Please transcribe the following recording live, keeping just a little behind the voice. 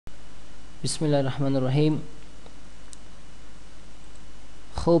بسم الله الرحمن الرحیم.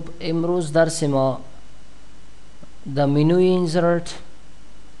 خب امروز درس ما در منوی اینسرت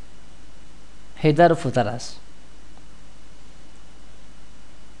هیدر فوتر است.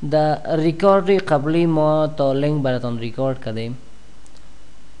 در ریکارد قبلی ما تا لینک براتون ریکارد کردیم.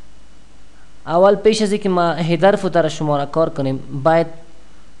 اول پیش از اینکه ما هیدر فوتر شما را کار کنیم باید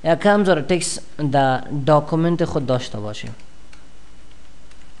یکم ذره تکست در داکومنت خود داشته باشیم.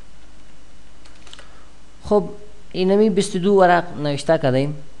 خب اینمی 22 ورق نوشته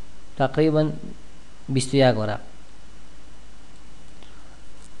کردیم، تقریبا 21 ورق.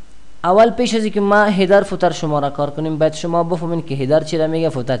 اول پیش از اینکه ما هیدر فوتر شما را کار کنیم باید شما بفهمین که هیدر چی را میگه،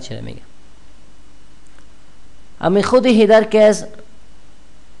 فوتر چی را میگه. اما خود هیدر که از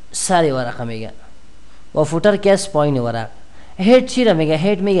سر ورق میگه و فوتر که از پایین ورق. هید چی را میگه؟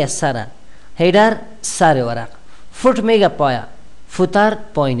 هید میگه سر، هیدر سر ورق، فوت میگه پایا، فوتر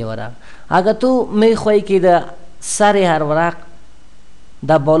پایین ورق. اگر تو میخوایی که در سر هر ورق،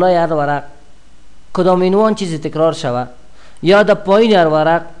 در بالای هر ورق کدام عنوان چیزی تکرار شود یا در پایین هر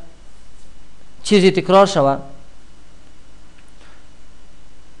ورق چیزی تکرار شود،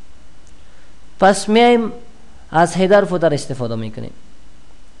 پس میایم از هیدر فوتر استفاده میکنیم.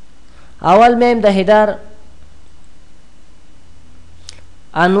 اول میایم در هیدر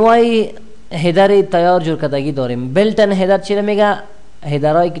انواع هیدر تیار جور کردگی داریم. بلتن هیدر چی را میگه؟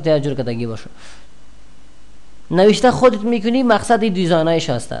 هیدرهایی که تیار جور کردگی باشه. نوشته خودت میکنی، مقصد دیزاینایش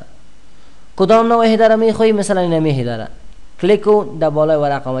هسته. کدام نوع هیدر میخوایی؟ مثلا اینمی هیدر کلیک کن در بالای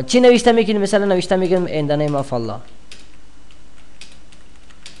ورق آمد. چی نوشته میکنی؟ مثلا نوشته میکنیم in the name of Allah.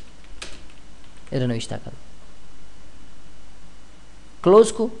 ایره نوشته کن،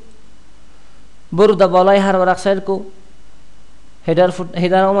 کلوز کو، برو در بالای هر ورق سیل کو.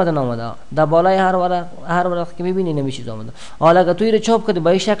 هیدر آمده نامده در بالای هر ورق که میبینی نمی چیز آمده. حالا اگر توی رو چاپ کنی با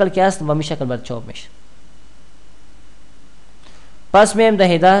این شکل که هست با این شکل برد چاپ میشه. پس میم ده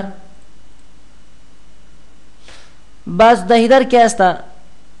هیدر. بس ده هیدر که هست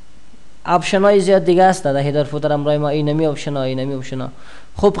آپشن های زیاد دیگه هست. ده هیدر فوتر امرای ما اینمی آپشن ها اینمی آپشن ها.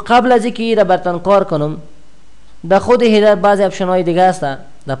 خب قبل از اینکه این را برتن کار کنم در خود هیدر بعضی آپشن های دیگه هست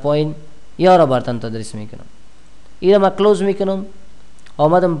در پایین یا را برتن تدریس میکنم. این را ما کلوز میکنم.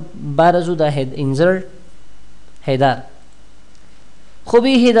 آمدم بعد از او در اینسرت هیدر. خب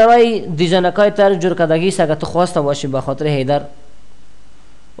این هیدرهای دیزاینکای تر جور کردگی است. اگر تو خواسته باشی به خاطر هیدر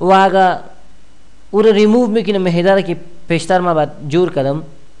و اگر او را ریموو میکنم هیدر که پیشتر ما باید جور کردم،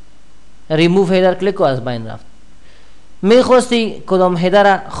 ریموو هیدر کلیک و از بین رفت. میخواستی کدام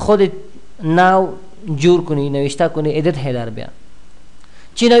هیدر خودت نو جور کنی، نوشته کنی، ادیت هیدر بیا.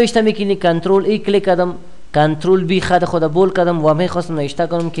 چی نوشته میکنی؟ کنترل ای کلیک کردم، کنترل بی خود خود بول کردم و میخواستم نوشته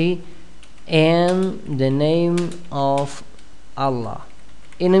کنم که in the name of Allah.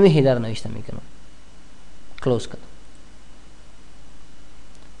 اینمی هیدر نوشته میکنم، کلوز کردم.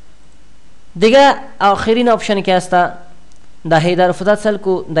 دیگه آخرین آپشنی که هست در هیدر فوتر سل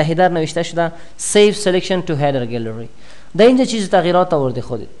کو در هیدر نوشته شده save selection to header gallery. در اینجا چیز تغییرات آورده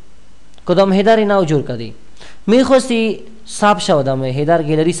خودت. کدام هیدر نو جور کردی میخواستی ثبت شود در هیدر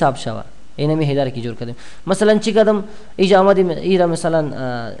گالری ثبت شود، اینمی هیدر کی جور کردیم. مثلا چی کردم اینجا آمدیم ایرا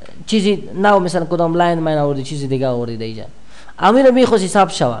مثلا چیزی نو مثلا کدام لاین من آوردی چیزی دیگه آوردی در اینجا امیر میخواستی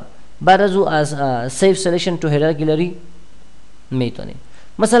ثبت شود. بعد از او از save selection to header gallery میتونی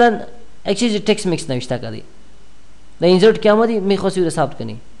مثلا یک چیزی تکست میکس نوشته کردی در اینسرت که آمدی میخواستی رو ثبت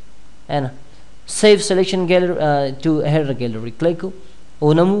کنی، اینا save selection to header gallery کلیک کو.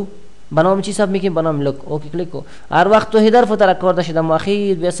 اونمو بنام چی ثبت میکنیم؟ بنام لوک. اوکی کلیک کو. هر وقت تو هیدر فوتر کارده شده ما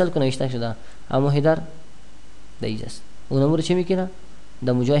اخیر بیاصل کو نوشته شده اما هیدر دیجاست. اونمو رو چی میکنه؟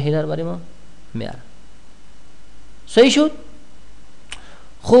 در مجای هیدر برای ما میاره. صحیح شد؟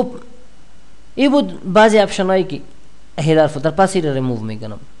 خوب این بود بعضی اپشن هایی که هیدر فوتر. پس این رو ریموو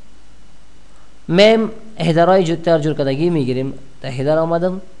میکنم. میم هیدرهای جور کردگی میگیریم. در هیدر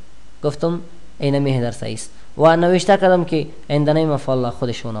آمدم گفتم اینمی هیدر صحیح است و نوشته کردم که in the name of Allah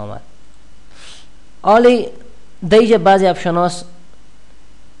خودشون آمد. آلی دیجا بعضی اپشن هاست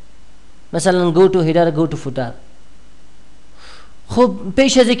مثلا go to header go to footer. خب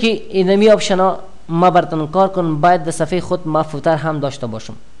پیش از اینکه اینمی اپشن ها ما برتن کار کنم باید در صفحه خود ما فوتر هم داشته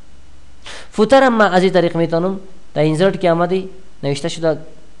باشم. فوتر هم ما از این طریق میتونم در اینسرت که آمدی نوشته شده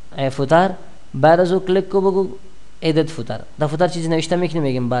فوتر، بعد از او کلیک کو بگو edit فوتر. در فوتر چیزی نوشته میکنیم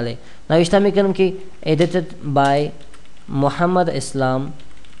میگیم بله نوشته میکنم که edited by محمد اسلام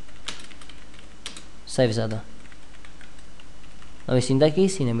سیف زاده نویسنده کی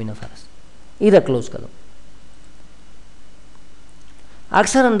سینمی نفر است. این را کلوز کردم.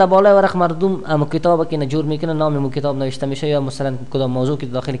 اکثرا در بالای ورق مردم ام کتاب که نجور میکنه نام ام کتاب نوشته میشه یا مثلا کدام موضوع که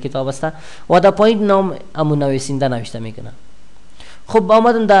داخل کتاب است و در پایین نام ام نویسنده نوشته میکنه. خب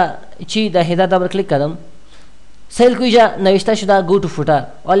آمدم در چی در هدر دبل کلیک کردم، سیل کویجا نوشته شده گو تو فوتر،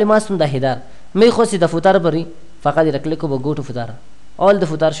 آلی ماستم در هدر میخواستی در فوتر بری فقط را کلیک با گو تو فوتر آل در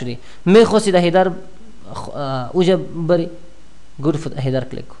فوتر شدی، میخواستی در هدر اوجا بری گو تو هدر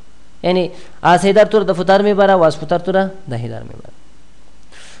کلیک، یعنی از هدر تو در فوتر میبره و از فوتر تو در هدر میبره.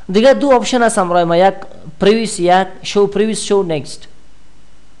 دیگه دو آپشن هست همراه ما، یک پریویس، یک شو پریویس شو نکست.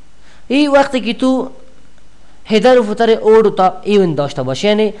 این وقتی که تو هدر و فوتر اورد تا ایون داشته باشه،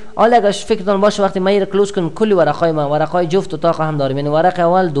 یعنی حالا اگر فکرتون باشه وقتی من را کلوز کنم کلی ورقای من ورقای جفت و طاق هم دارم، یعنی ورق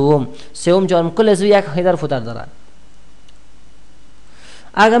اول دوم سوم جارم کل از یک هدر فوتر دارن.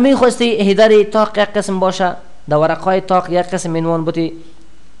 اگر میخواستی هدر طاق یک قسم باشه در ورقای طاق یک قسم عنوان بودی،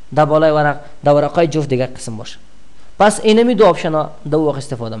 در بالای ورق در ورقای جفت دیگه قسم باشه. پس اینمی دو آپشن ها دو وقت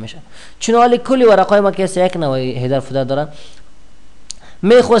استفاده میشه. چون حالی کلی ورقای ما که یک نوع هدر فوتر دارن،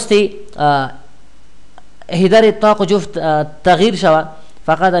 میخواستی هدر طاق و جفت تغییر شود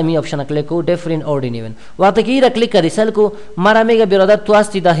فقط امی آپشن کلیک کو دیفرنت اورد ان ایون. وقتی که را کلیک کردی سل کو مرا میگه برادر تو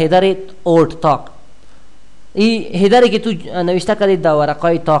هستی در هدر اورد طاق، این هدری که تو نوشته کردی در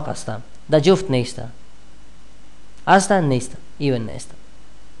ورقای طاق است، در جفت نیست، اصلا نیست، ایون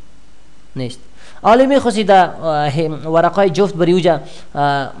نیست. حالا میخواستی در ورقای جفت بری اوجا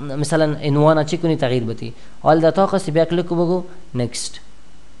مثلا عنوان چی کنی تغییر بدی، حالا در طاق هستی بیا کلیک کو بگو نکست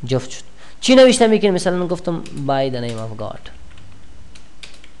جفت شد. چی نوشته میکنی؟ مثلا گفتم by the name of God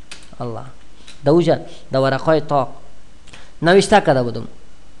الله، در اوجا در ورقای طاق نوشته کرده بودم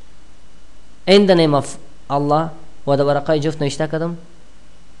in the name of Allah و در ورقای جفت نوشته کردم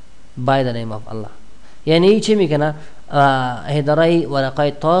by the name of Allah. یعنی چی میکنه؟ هدرای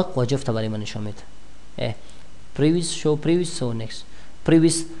ورقای طاق و جفت برای من نشون میده. previous show previous so next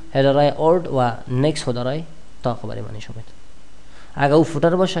previous هدرای اورد و next هدرای طاق برای من نشون میده. اگر او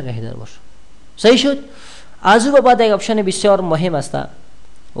فوتر باشه که هدر باشه. صحیح شد؟ از او بعد یک آپشن بسیار مهم است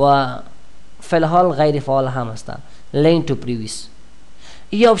و فی الحال غیر فعال هم است، link to previous.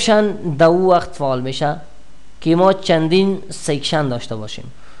 این آپشن در او وقت فعال میشه که ما چندین سیکشن داشته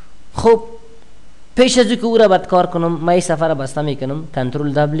باشیم. خب پیش از که او را بدکار کنم من این صفحه را بسته میکنم،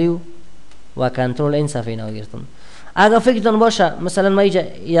 کنترل W و کنترل این صفحه نو گرفتم. اگر فکرتون باشه مثلا من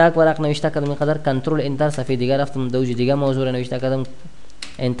یک ورق نوشته کردم اینقدر کنترل انتر صفحه دیگه رفتم دوج دیگه موضوع را نوشته کردم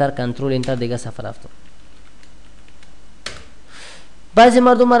انتر کنترل انتر دیگه صفحه رفتم. بعضی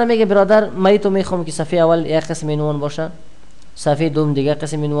مردم مرا میگه برادر من تو میخوام که صفحه اول یک قسم عنوان باشه، صفحه دوم دیگه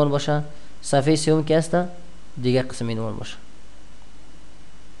قسم عنوان باشه، صفحه سوم که است دیگه قسم عنوان باشه.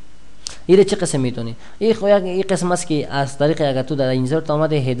 این چه قسم میتونی؟ این قسم است که از طریق اگر تو در اینسرت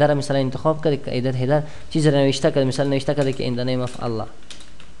آمده هدر مثلا انتخاب کردی که هدر چیز را نوشته کرد، مثلا نوشته کرد که in the name of Allah،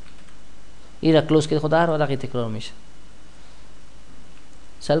 این را کلوز کرد خود هر ورقی تکرار میشه.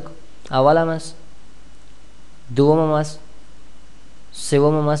 سلک اول هم است، دوم هم است،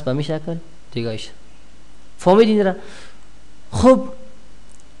 سوم هم است، به می شکل دیگه ایش فهمیدین را؟ خب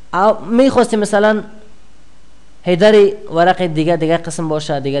میخواستی مثلا هدر ورق دیگه قسم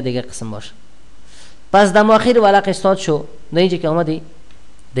باشه، دیگه قسم باشه. پس در مؤخر ورق استارت شو، در اینجا که آمدی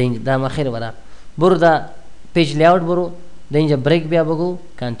در مؤخر ورق برو در پیج لیاوت برو، در اینجا بریک بیا بگو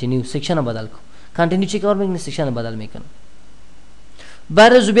کانتینیو سیکشن بدل کن. کانتینیو چی کار میکنه؟ سیکشن بدل میکنه.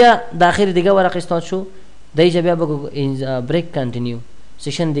 بعد بیا داخل دیگه ورق استارت شو، در اینجا بیا بگو بریک کانتینیو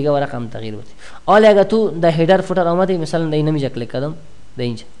سیکشن دیگه ورق هم تغییر بده. حالا اگر تو در هدر فوتر آمدی مثلا در اینجا کلیک کردم در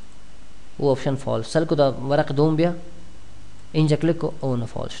اینجا او آپشن فالس، سل کو دا ورق دوم بیا اینجا کلیک کو اون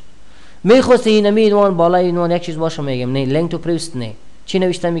فالس. میخواستی این عنوان بالای عنوان یک چیز باشه میگم نه لینک تو پریویس نه چی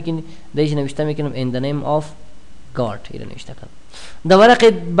نوشته میکنی؟ دیگه نوشته میکنم in the name of God این نوشته کردم. در ورق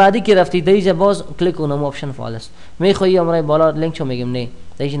بعدی که رفتی دیگه باز کلیک اونم آپشن فالس. میخوای امرای بالا لینک چو میگم نه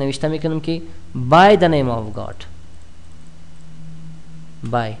دیگه نوشته میکنم که by the name of God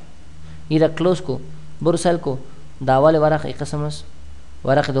by این کلوز کو برو سل کو دا اول ورق یک قسم است،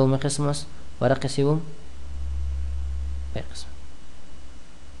 ورق دوم قسم است، ورق سوم به قسم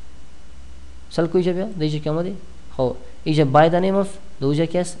سل کو اینجا بیا دیگه که آمدی. خب اینجا by the name of دوجا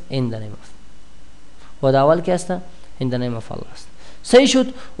که است in the name of و دا اول که است in the name of Allah است. صحیح شد؟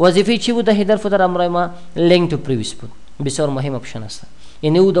 وظیفه چی بود؟ هدر فوتر امرای ما link to previous بود، بسیار مهم اپشن است.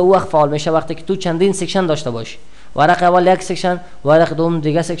 یعنی او دو وقت فعال میشه وقتی که تو چندین سیکشن داشته باشی، ورق اول یک سیکشن، ورق دوم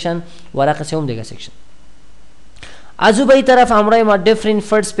دیگه سیکشن، ورق سوم دیگه سیکشن. از او به این طرف همراه ما different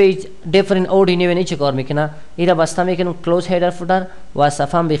first page different order نیونی چه کار میکنه؟ اینا بسته میکنم close header footer و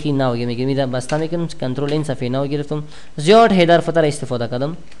صفحه هم بخی نو میگم اینا بسته میکنم کنترل این صفحه نو گرفتم زیاد header footer استفاده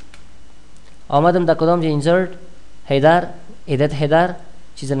کردم. آمدم در کدام جا insert header edit header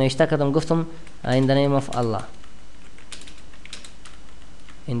چیز نوشته کردم گفتم in the name of Allah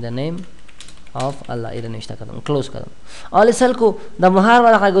in the name of Allah ایره نوشته کردم کلوز کردم. حالا سل کو در هر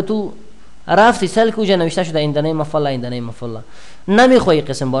ورقه اگه تو رفتی سل کو جا نوشته شده in the name of Allah in the name of Allah نمیخوای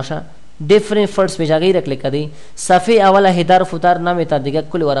قسم باشه different first page اگه ایره کلیک کردی صفحه اول هیدر فوتر نمیتر دیگه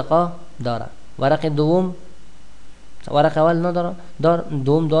کل ورقه داره. ورق دوم ورق اول نداره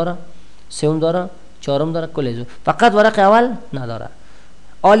دوم داره سوم داره چهارم داره کل فقط ورق اول نداره.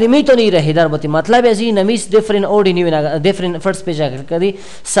 عالمی تو نیره هیدر باتی مطلب از این نمیست different order نیوین different first page اگر کردی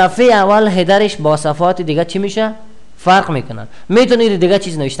صفحه اول هیدرش با صفحات دیگه چی میشه فرق میکنن. میتونی دیگه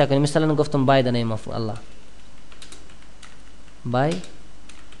چیز نوشته کنی مثلا گفتم by the name of Allah by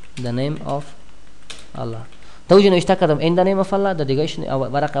the name of Allah تو نوشته کردم in the name of Allah در دیگهش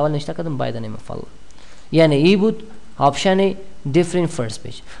ورق اول نوشته کردم by the name of Allah یعنی ای بود آپشن different first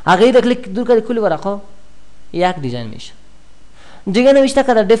page. اگه کلیک دور کردی کل ورقه یک دیزاین میشه. دیگه نوشته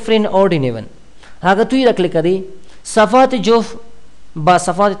کرده different order نیون اگه توی را کلیک کردی صفحات جفت با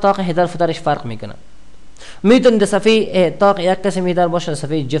صفحات طاق هیدر فوترش فرق میکنه. میتونی در صفحه طاق یک قسم هیدر باشه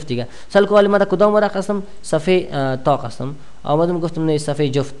صفحه جفت دیگه سال کو ما کدام ورق هستم صفحه طاق هستم آمدم گفتم نه صفحه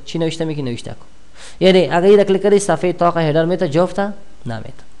جفت چی نوشته میکی نوشته کو یعنی اگه را کلیک کردی صفحه طاق هیدر میته جفت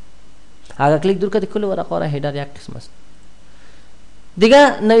نمیته. اگه کلیک دور کردی کل ورق را هیدر یک قسم است.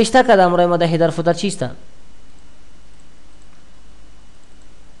 دیگه نوشته کردم رای ما در هیدر فوتر چیست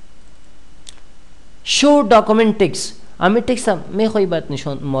show document text امی تکست میخوای باید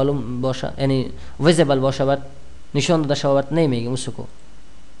نشان معلوم باشه یعنی ویزیبل باشه باید نشان داده شود نمیگم اسکو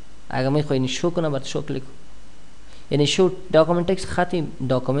اگه میخوای شو کنه باید شو کلیک یعنی شو document text خطی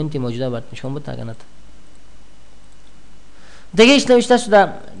داکومنتی موجوده باید نشان بده اگه نه دیگه ايش نوشته شده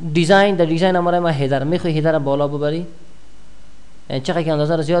دیزاین در دیزاین امر ما هیدر میخوای هیدر بالا ببری یعنی چقدر که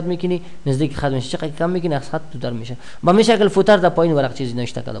اندازه رو زیاد میکنی نزدیک خط میشه چقدر کم میکنی از خط دور میشه با می شکل فوتر در پایین ورق چیزی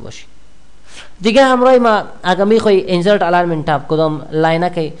نوشته کرده باشی. دیگه همراه ما اگه میخوای انسرت الاینمنت تاب کدام لاینه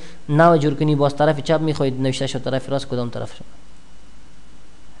که نو جور کنی باز طرف چپ میخوای نوشته شد طرف راست کدام طرف شد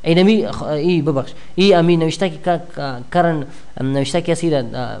اینمی ای ببخش ای امی نوشته که کرن نوشته که اسیر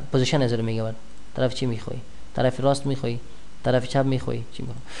پوزیشن از رو میگه طرف چی میخوای طرف راست میخوای طرف چپ میخوای چی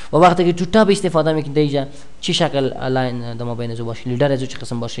میخوای و وقتی که تو تاب استفاده میکنی دیجا چی شکل الاین دما بین زو باشه لیدر از چه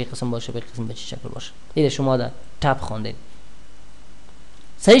قسم باشه قسم باشه به قسم به چه شکل باشه این شما دا تاب خوندید.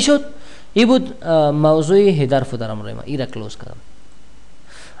 صحیح شد. این بود موضوع هیدر فوتر امروز ما ایرا کلوز کردم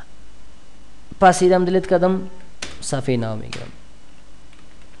پس ایرم دیلیت کردم صفحه نو میگیرم.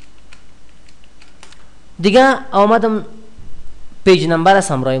 دیگه آمدم پیج نمبر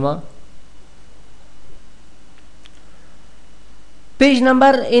است امروز ما پیج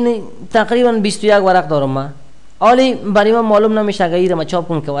نمبر این تقریبا 21 ورق دارم ما حالی برای من معلوم نمیشه اگه ایرم چاپ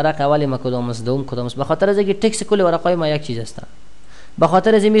کنم که ورق اولی ما کدام است دوم کدام است بخاطر از اینکه تکست کل ورقای ما یک چیز است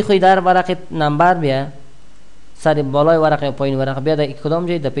بخاطر از این میخوای در ورق نمبر بیا سر بالای ورق یا پایین ورق بیا در کدام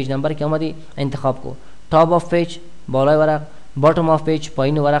جای در پیج نمبر که اومدی انتخاب کو ٹاپ آف پیج بالای ورق باتم آف پیج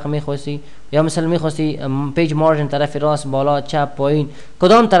پایین ورق میخواستی یا مثلا میخواستی پیج مارجن طرف راست بالا چپ پایین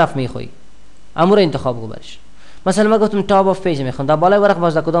کدام طرف میخوای امور انتخاب کو برش. مثلا ما گفتم ٹاپ آف پیج میخوام در بالای ورق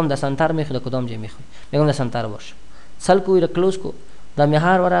باز در کدام در سنتر میخوای در کدام جای میخوای میگم در سنتر باش سل کو رو کلوز کو در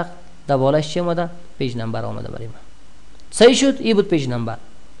هر ورق در بالایش چی اومده پیج نمبر اومده برای ما. صحیح شد. این بود پیج نمبر.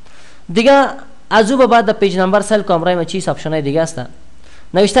 دیگه از او بعد پیج نمبر سل کامرای ما چیز آپشنای دیگه است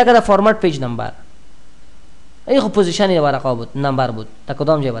نوشته کرده فرمت پیج نمبر این خب پوزیشن ورقا بود نمبر بود تا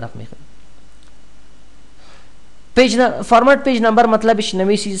کدام جای ورق میخوای پیج فرمت پیج نمبر مطلبش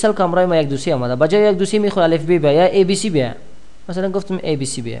نویسی سل کامرای ما یک دوسی اومده بجای یک دوسی میخوای الف بی بیا یا ای بی سی بیا مثلا گفتم ای بی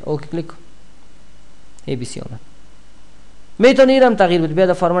سی بیا اوکی کلیک ای بی سی اومد میتونی ایرم تغییر بده بیا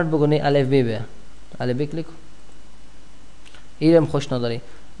در فرمت بگونی الف بی بیا الف بی کلیک ایرم خوش نداری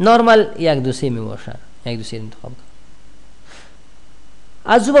نورمال یک دوسی می باشه یک دوسی انتخاب کن.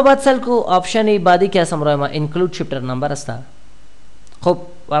 از او بعد سل کو آپشن بعدی که اسم رای ما انکلود چپتر نمبر است. خب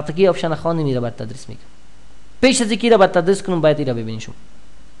وقتی که آپشن خوانی میره بعد تدریس میکنم پیش از اینکه را بعد تدریس کنم باید ایرا ببینید شما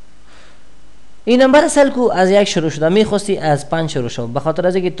این نمبر سل کو از یک شروع شده میخواستی از 5 شروع شد بخاطر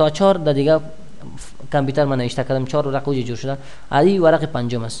از اینکه تا 4 در دیگه کامپیوتر من نوشته کردم 4 ورق جور شده علی ورق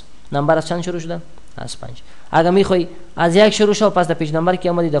پنجم است نمبر از چند شروع شده از 5 اگر میخوای از یک شروع شو پس در پیج نمبر که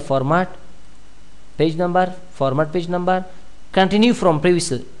اومدی در فرمت پیج نمبر continue from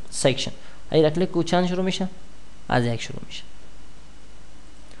previous section ای را کلیک کو چند شروع میشه از یک شروع میشه.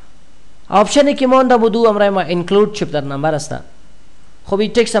 آپشنی که مونده بود امرای ما include chapter نمبر است. خب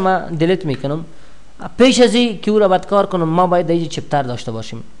این تکست ما دیلیت میکنم پیش از این که او را باید کار کنم ما باید دیگه چپتر داشته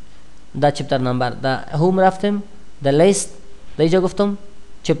باشیم در چپتر نمبر در هوم رفتیم در لیست دیگه گفتم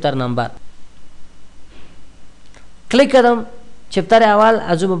چپتر نمبر کلیک کردم چپتر اول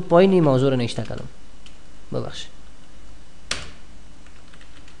از اون پایینی موضوع رو نوشته کردم. ببخشید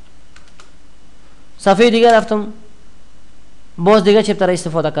صفحه دیگه رفتم باز دیگه چپتر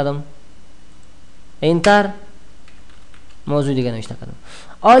استفاده کردم انتر موضوع دیگه نوشته کردم.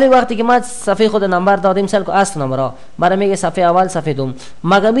 حالی وقتی که ما صفحه خود نمبر دادیم مثلا که اصل نمبر ها برای میگه صفحه اول صفحه دوم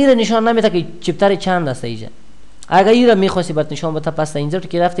مگه میره نشان نمیده که چپتر چند است اینجا. اگر ایرا میخواستی برات نشان بده پس اینجا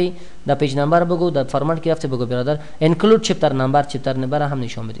که رفتی در پیج نمبر بگو در فرمت که رفتی بگو برادر انکلود چپتر نمبر هم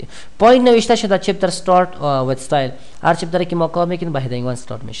نشان بده. پایین نوشته شده چپتر استارت ویت استایل. هر چپتری که ما کار میکنیم با هدینگ وان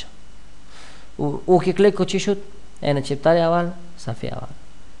استارت میشه. او که کلیک کو چی شد؟ این چپتر اول صفحه اول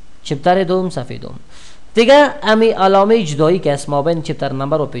چپتر دوم صفحه دوم. دیگه امی علامه جدایی که است ما بین چپتر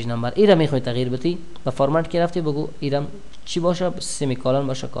نمبر و پیج نمبر ایرا میخوای تغییر بدی با فرمت که رفتی بگو ایرا چی باشه سمی کالن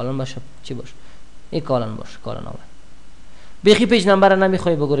باشه کالن باشه چی باشه این کالن باشه کالن اول. بیخی پیج نمبر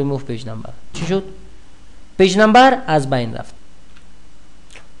نمیخوای بگو ریموو پیج نمبر. چی شد؟ پیج نمبر از بین رفت.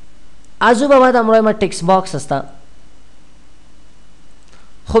 از او بعد امروز ما تکست باکس هست.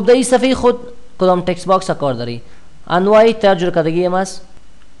 خب در این صفحه خود کدام تکست باکس کار داری؟ انواع ترجمه کردگی ماست.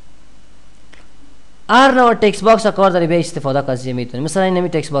 هر نوع تکست باکس کار داری به استفاده کنی میتونی. مثلا این نمی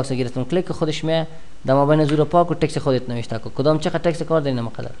تکست باکس گرفتم کلیک خودش میاد در مابین زور پاک و تکست خودت نوشته کو. کدام چه تکست کار داری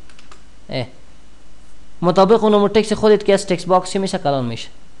نمقدر. مطابق اون تکست خودت که از تکست باکس میشه کلان میشه.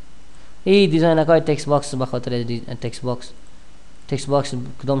 این دیزاین اکای تکست باکس به خاطر تکست باکس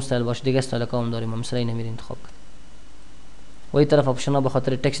کدام استایل باشه دیگه استایل کام داریم مثلا این میرین انتخاب کن. و این طرف اپشن ها به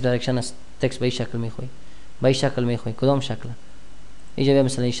خاطر تکست دایرکشن است. تکست به این شکل میخوای به این شکل میخوای کدام شکل اینجا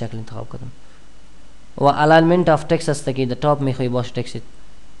مثلا این شکل انتخاب کردم. و الاینمنت اف تکست است که در ټاپ میخوای باشه تکست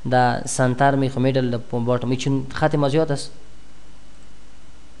در سنتر میخوای میدل در باټم چون خط مزیات است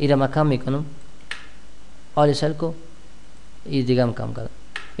ایرا ما کم میکنم آلی سل کو این دیگه هم کم کردم.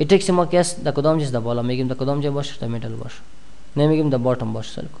 این تکست ما که است در کدام جز در بالا میگیم در کدام جا باشه در میدل باشه نمیگیم در باټم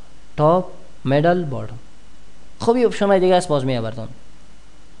باشه سل کو ټاپ میدل باټم. خب این اپشن های دیگه است باز میآوردم.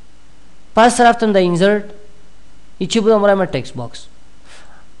 پس رفتم در اینسرت این چی بود امروز ما تکست باکس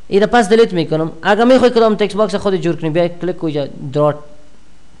ایرا پس دلیت میکنم. اگر میخوای کدام تکست باکس خود جور کنی بیا کلیک کو اینجا درات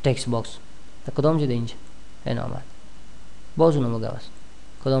تکست باکس تا کدام جده اینجا این آمد باز اونو مگوست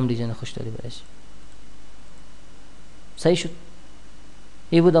کدام دیزاین خوش داری برسی صحیح شد.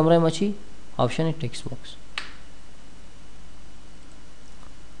 این بود امروز ما چی آپشن تکست باکس.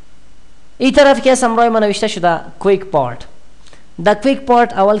 این طرف که است امروز ما نوشته شده کویک پارت. در کویک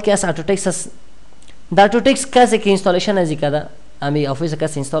پارت اول که است اتو تکست است. در اتو تکست کسی که اینستالیشن ازی کرده امی آفیس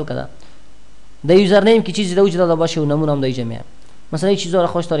کسی اینستال کرده در یوزر نیم که چیزی دوجه داده باشه و نمونه هم دایجه میاد. مثلا این چیزا رو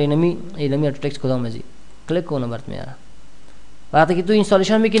خوش داری نمی اتو تکست کدام ازی کلیک کنه برات میاره. وقتی که تو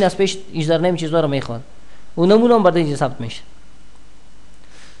اینستالیشن میکنی از پیش یوزر نیم چیزا رو میخواد و نمونه هم برات اینجا ثبت میشه.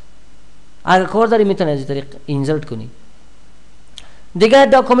 اگر کار داری میتونی از این طریق اینسرت کنی. دیگه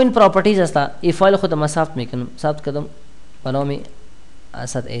داکومنت پراپرتیز هست. این فایل خود ما ثبت میکنم ثبت کردم به نام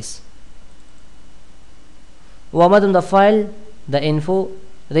اسد اس و آمدم در فایل در اینفو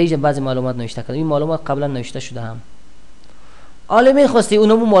ریج بعضی معلومات نوشته کردم. این معلومات قبلا نوشته شده هم حالا میخواستی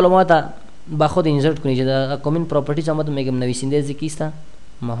اونمو معلومات با خود اینسرت کنی. در کامنت پراپرتیز آمدم میگم نویسنده از کیست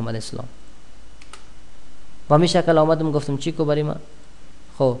محمد اسلام و همین شکل آمدم گفتم چی کو برای ما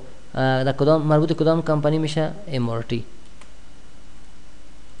خب در کدام مربوط کدام کمپانی میشه امارتی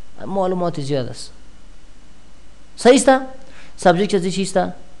معلومات زیاد است. صحیح است. سابجکت از چی است؟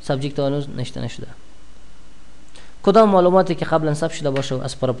 سابجکت هنوز نشته نشده. کدام معلوماتی که قبلا ثبت شده باشه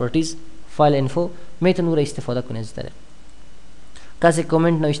از پراپرتیز فایل اینفو میتونی اون را استفاده کنی از طریق کسی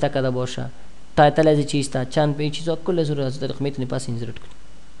کامنت نوشته کرده باشه تایتل از چی است چند به چیزا کل از از طریق میتونی پس اینسرت کنی.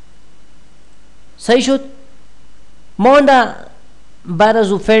 صحیح شد. مانده بعد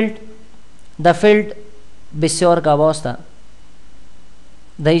از فیلد در فیلد بسیار گواسته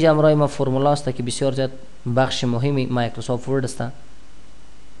در اینجا امروز ما فرمولا است که بسیار زیاد بخش مهمی مایکروسافت ورد است.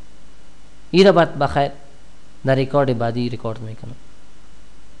 این را بعد بخیر در ریکارد بعدی ریکارد میکنم.